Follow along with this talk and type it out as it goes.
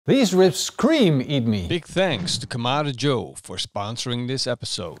These ribs scream, eat me. Big thanks to Kamado Joe for sponsoring this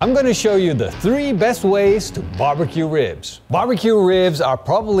episode. I'm going to show you the 3 best ways to barbecue ribs. Barbecue ribs are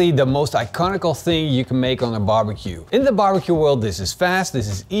probably the most iconical thing you can make on a barbecue. In the barbecue world, this is fast, this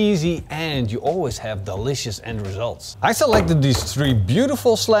is easy, and you always have delicious end results. I selected these 3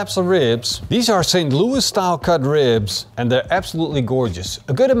 beautiful slabs of ribs. These are St. Louis style cut ribs, and they're absolutely gorgeous.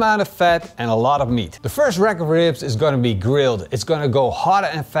 A good amount of fat and a lot of meat. The first rack of ribs is going to be grilled. It's going to go hot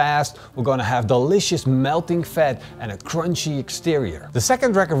and fast. We're going to have delicious melting fat and a crunchy exterior. The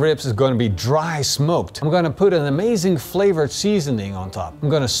second rack of ribs is going to be dry smoked. I'm going to put an amazing flavored seasoning on top. I'm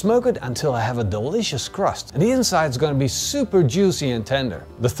going to smoke it until I have a delicious crust. And the inside is going to be super juicy and tender.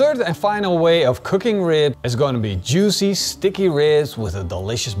 The third and final way of cooking ribs is going to be juicy, sticky ribs with a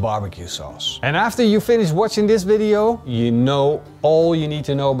delicious barbecue sauce. And after you finish watching this video, you know all you need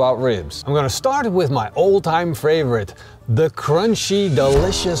to know about ribs. I'm going to start with my all-time favorite, the crunchy,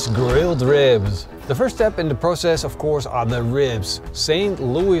 delicious grilled ribs. The first step in the process, of course, are the ribs. St.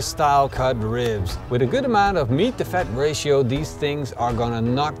 Louis style cut ribs. With a good amount of meat to fat ratio, these things are gonna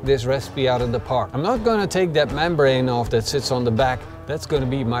knock this recipe out of the park. I'm not gonna take that membrane off that sits on the back. That's gonna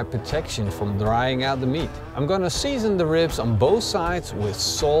be my protection from drying out the meat. I'm gonna season the ribs on both sides with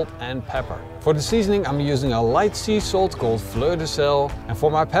salt and pepper. For the seasoning, I'm using a light sea salt called fleur de sel, and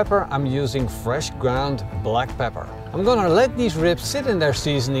for my pepper, I'm using fresh ground black pepper. I'm gonna let these ribs sit in their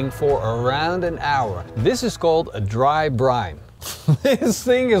seasoning for around an hour. This is called a dry brine. This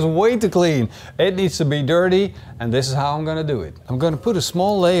thing is way too clean. It needs to be dirty, and this is how I'm gonna do it. I'm gonna put a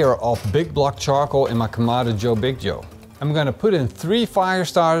small layer of big block charcoal in my Kamado Joe Big Joe. I'm gonna put in 3 fire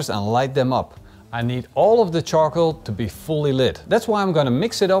starters and light them up. I need all of the charcoal to be fully lit. That's why I'm gonna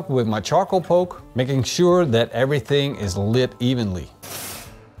mix it up with my charcoal poke, making sure that everything is lit evenly.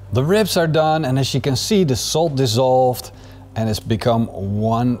 The ribs are done, and as you can see, the salt dissolved and it's become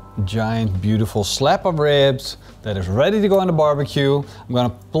one giant beautiful slab of ribs that is ready to go on the barbecue. I'm gonna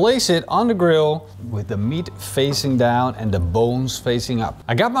place it on the grill with the meat facing down and the bones facing up.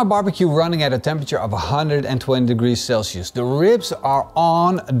 I got my barbecue running at a temperature of 120 degrees Celsius. The ribs are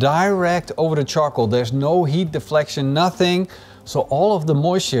on direct over the charcoal. There's no heat deflection, nothing. So all of the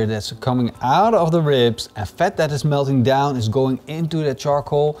moisture that's coming out of the ribs and fat that is melting down is going into the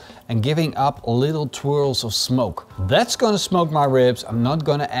charcoal and giving up little twirls of smoke. That's gonna smoke my ribs. I'm not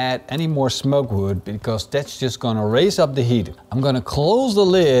gonna add any more smokewood because that's just gonna raise up the heat. I'm gonna close the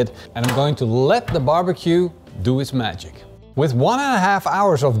lid and I'm going to let the barbecue do its magic. With 1.5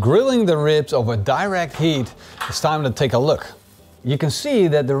 hours of grilling the ribs over direct heat, it's time to take a look. You can see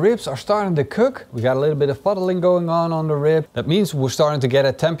that the ribs are starting to cook. We got a little bit of puddling going on the rib. That means we're starting to get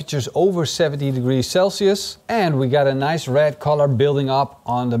at temperatures over 70 degrees Celsius. And we got a nice red color building up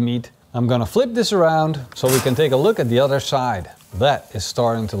on the meat. I'm gonna flip this around so we can take a look at the other side. That is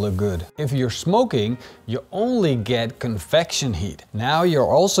starting to look good. If you're smoking, you only get convection heat. Now you're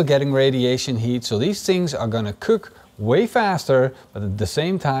also getting radiation heat, so these things are gonna cook way faster, but at the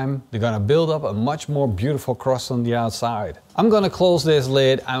same time, they're gonna build up a much more beautiful crust on the outside. I'm gonna close this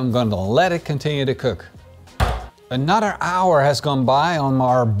lid, I'm gonna let it continue to cook. Another hour has gone by on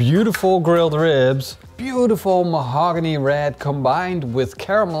our beautiful grilled ribs. Beautiful mahogany red combined with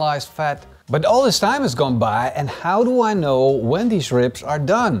caramelized fat. But all this time has gone by, and how do I know when these ribs are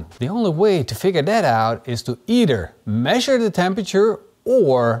done? The only way to figure that out is to either measure the temperature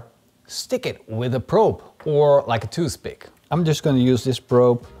or stick it with a probe or like a toothpick. I'm just going to use this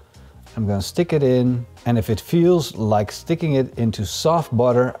probe. I'm going to stick it in, and if it feels like sticking it into soft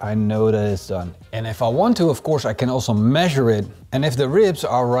butter, I know that it's done. And if I want to, of course, I can also measure it. And if the ribs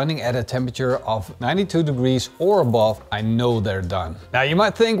are running at a temperature of 92 degrees or above, I know they're done. Now you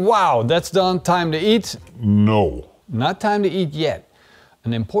might think, wow, that's done, time to eat. No. Not time to eat yet.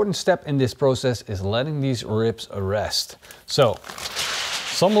 An important step in this process is letting these ribs rest. So,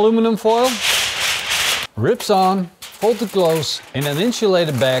 some aluminum foil, ribs on, fold to close in an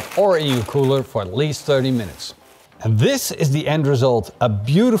insulated bag or in your cooler for at least 30 minutes. And this is the end result. A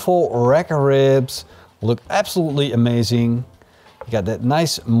beautiful rack of ribs, look absolutely amazing. You got that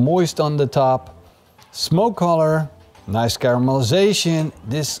nice moist on the top, smoke color, nice caramelization.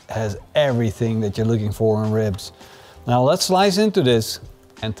 This has everything that you're looking for in ribs. Now let's slice into this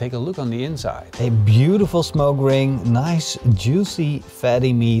and take a look on the inside. A beautiful smoke ring, nice juicy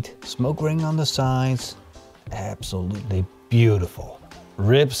fatty meat, smoke ring on the sides. Absolutely beautiful.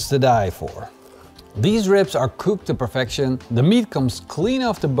 Ribs to die for. These ribs are cooked to perfection. The meat comes clean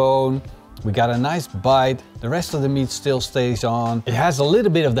off the bone. We got a nice bite. The rest of the meat still stays on. It has a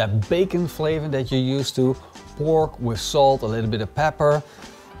little bit of that bacon flavor that you're used to. Pork with salt, a little bit of pepper.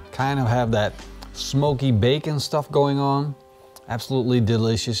 Kind of have that smoky bacon stuff going on. Absolutely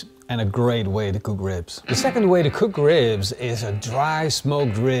delicious and a great way to cook ribs. The second way to cook ribs is a dry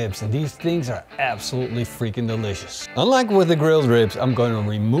smoked ribs, and these things are absolutely freaking delicious. Unlike with the grilled ribs, I'm going to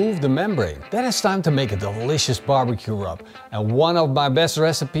remove the membrane. Then it's time to make a delicious barbecue rub. And one of my best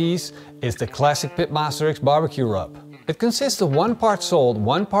recipes is the classic PitmasterX barbecue rub. It consists of 1 part salt,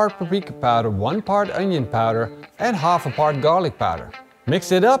 1 part paprika powder, 1 part onion powder, and half a part garlic powder.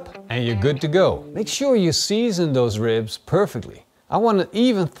 Mix it up and you're good to go. Make sure you season those ribs perfectly. I want an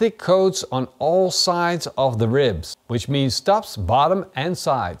even thick coats on all sides of the ribs, which means tops, bottom and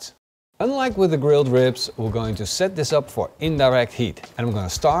sides. Unlike with the grilled ribs, we're going to set this up for indirect heat. And I'm going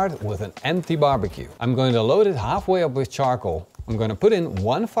to start with an empty barbecue. I'm going to load it halfway up with charcoal. I'm going to put in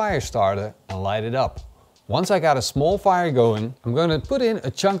 1 fire starter and light it up. Once I got a small fire going, I'm going to put in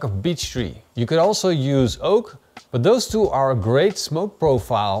a chunk of beech tree. You could also use oak, but those two are a great smoke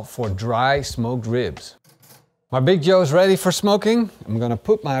profile for dry smoked ribs. My Big Joe is ready for smoking. I'm going to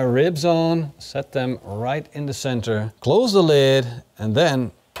put my ribs on, set them right in the center, close the lid, and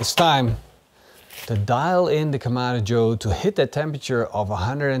then it's time to dial in the Kamado Joe to hit that temperature of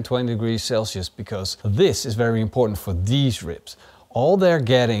 120 degrees Celsius, because this is very important for these ribs. All they're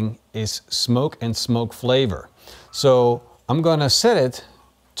getting is smoke and smoke flavor. So I'm gonna set it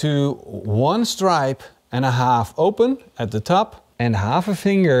to 1.5 stripes open at the top and half a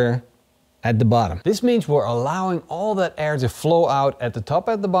finger at the bottom. This means we're allowing all that air to flow out at the top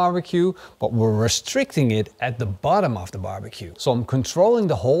at the barbecue, but we're restricting it at the bottom of the barbecue. So I'm controlling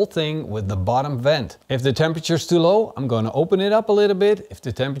the whole thing with the bottom vent. If the temperature is too low, I'm going to open it up a little bit. If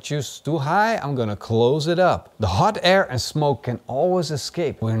the temperature is too high, I'm going to close it up. The hot air and smoke can always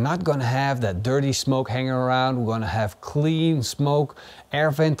escape. We're not going to have that dirty smoke hanging around. We're going to have clean smoke,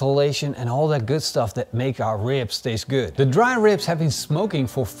 air ventilation, and all that good stuff that make our ribs taste good. The dry ribs have been smoking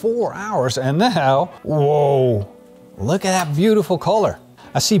for 4 hours, and now, whoa, look at that beautiful color.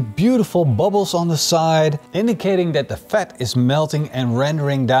 I see beautiful bubbles on the side, indicating that the fat is melting and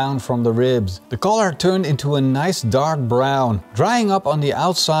rendering down from the ribs. The color turned into a nice dark brown, drying up on the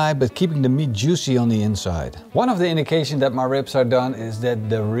outside but keeping the meat juicy on the inside. One of the indications that my ribs are done is that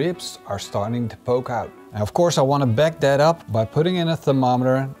the ribs are starting to poke out. Now, of course, I want to back that up by putting in a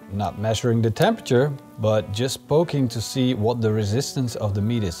thermometer, not measuring the temperature, but just poking to see what the resistance of the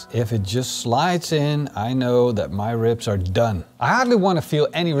meat is. If it just slides in, I know that my ribs are done. I hardly want to feel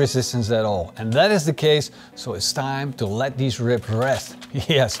any resistance at all, and that is the case, so it's time to let these ribs rest.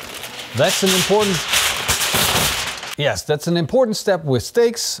 Yes, that's an important step with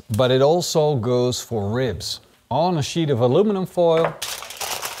steaks, but it also goes for ribs. On a sheet of aluminum foil,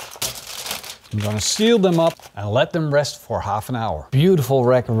 I'm gonna seal them up and let them rest for half an hour. Beautiful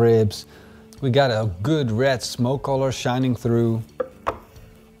rack of ribs. We got a good red smoke color shining through.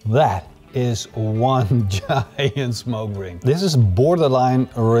 That is one giant smoke ring. This is borderline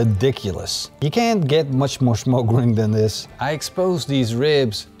ridiculous. You can't get much more smoke ring than this. I exposed these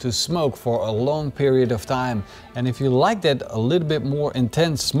ribs to smoke for a long period of time. And if you like that a little bit more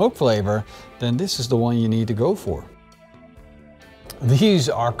intense smoke flavor, then this is the one you need to go for. These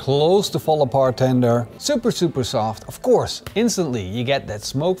are close to fall apart tender, super soft. Of course, instantly you get that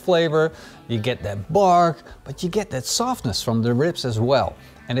smoke flavor, you get that bark, but you get that softness from the ribs as well.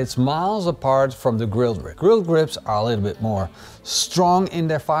 And it's miles apart from the grilled rib. Grilled ribs are a little bit more strong in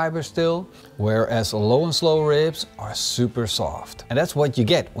their fiber still, whereas low and slow ribs are super soft. And that's what you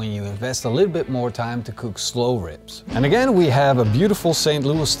get when you invest a little bit more time to cook slow ribs. And again, we have a beautiful St.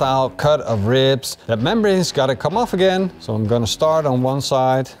 Louis style cut of ribs. That membrane's gotta come off again. So I'm gonna start on one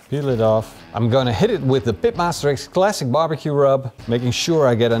side, peel it off. I'm gonna hit it with the PitmasterX classic barbecue rub, making sure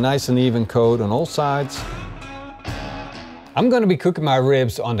I get a nice and even coat on all sides. I'm gonna be cooking my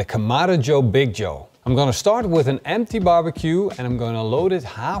ribs on the Kamado Joe Big Joe. I'm gonna start with an empty barbecue and I'm gonna load it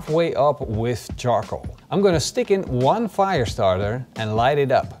halfway up with charcoal. I'm gonna stick in 1 fire starter and light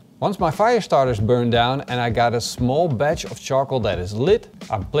it up. Once my fire starter's burned down and I got a small batch of charcoal that is lit,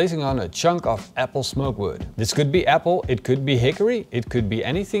 I'm placing on a chunk of apple smokewood. This could be apple, it could be hickory, it could be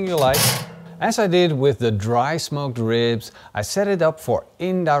anything you like. As I did with the dry smoked ribs, I set it up for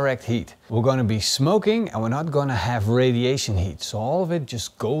indirect heat. We're gonna be smoking and we're not gonna have radiation heat. So all of it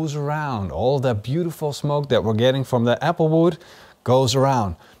just goes around. All that beautiful smoke that we're getting from the apple wood goes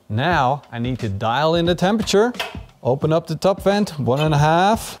around. Now I need to dial in the temperature. Open up the top vent,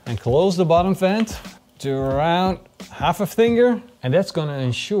 1.5, and close the bottom vent to around half a finger. And that's gonna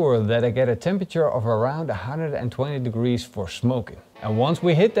ensure that I get a temperature of around 120 degrees for smoking. And once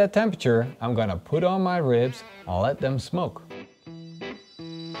we hit that temperature, I'm gonna put on my ribs and let them smoke.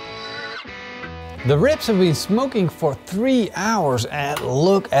 The ribs have been smoking for 3 hours and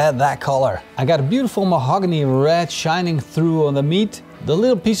look at that color. I got a beautiful mahogany red shining through on the meat. The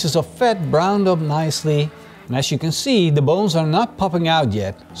little pieces of fat browned up nicely. And as you can see, the bones are not popping out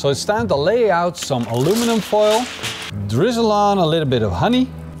yet. So it's time to lay out some aluminum foil, drizzle on a little bit of honey,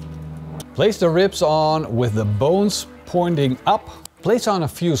 place the ribs on with the bones pointing up, place on a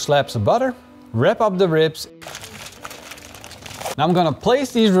few slabs of butter, wrap up the ribs. Now I'm gonna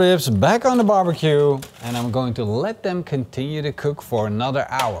place these ribs back on the barbecue and I'm going to let them continue to cook for another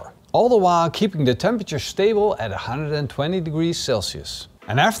hour. All the while keeping the temperature stable at 120 degrees Celsius.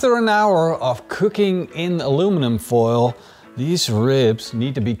 And after an hour of cooking in aluminum foil, these ribs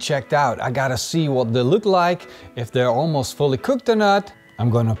need to be checked out. I gotta see what they look like, if they're almost fully cooked or not. I'm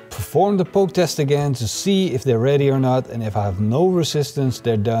gonna perform the poke test again to see if they're ready or not, and if I have no resistance,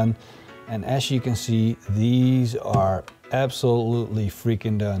 they're done. And as you can see, these are absolutely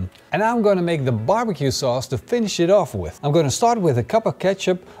freaking done. And now I'm gonna make the barbecue sauce to finish it off with. I'm gonna start with a cup of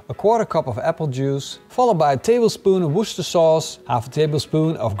ketchup, a quarter cup of apple juice, followed by a tablespoon of Worcester sauce, half a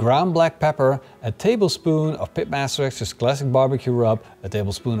tablespoon of ground black pepper, a tablespoon of PitmasterX's classic barbecue rub, a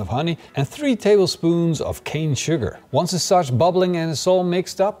tablespoon of honey, and 3 tablespoons of cane sugar. Once it starts bubbling and it's all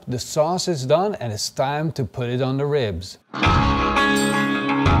mixed up, the sauce is done and it's time to put it on the ribs.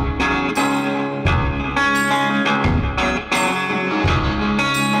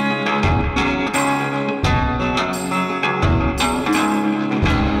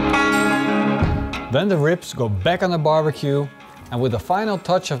 Then the ribs go back on the barbecue, and with the final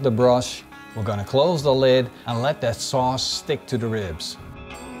touch of the brush, we're gonna close the lid and let that sauce stick to the ribs.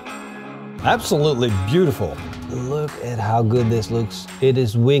 Absolutely beautiful. Look at how good this looks. It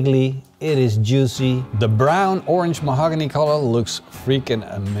is wiggly, it is juicy. The brown orange mahogany color looks freaking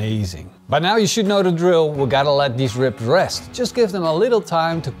amazing. By now you should know the drill. We gotta let these ribs rest. Just give them a little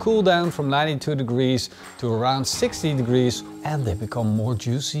time to cool down from 92 degrees to around 60 degrees and they become more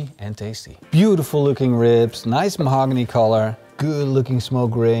juicy and tasty. Beautiful looking ribs, nice mahogany color, good looking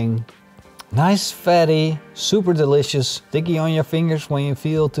smoke ring. Nice fatty, super delicious, sticky on your fingers when you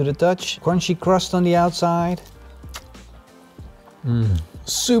feel to the touch. Crunchy crust on the outside.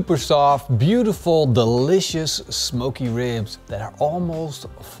 Super soft, beautiful, delicious smoky ribs that are almost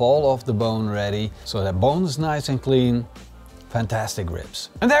fall off the bone ready. So that bone is nice and clean. Fantastic ribs.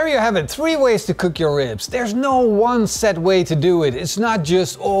 And there you have it, 3 ways to cook your ribs. There's no one set way to do it. It's not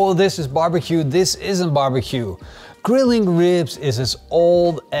just, oh, this is barbecue, this isn't barbecue. Grilling ribs is as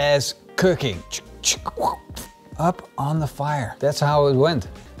old as cooking. Up on the fire. That's how it went.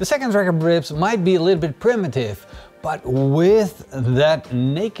 The second rack of ribs might be a little bit primitive, but with that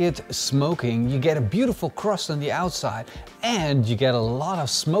naked smoking, you get a beautiful crust on the outside and you get a lot of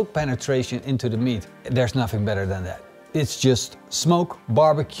smoke penetration into the meat. There's nothing better than that. It's just smoke,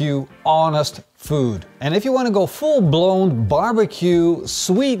 barbecue, honest food. And if you want to go full-blown barbecue,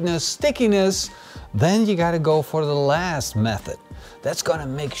 sweetness, stickiness, then you gotta go for the last method. That's gonna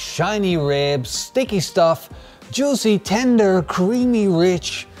make shiny ribs, sticky stuff, juicy, tender, creamy,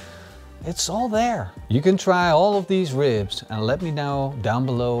 rich. It's all there. You can try all of these ribs and let me know down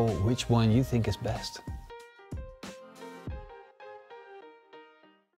below which one you think is best.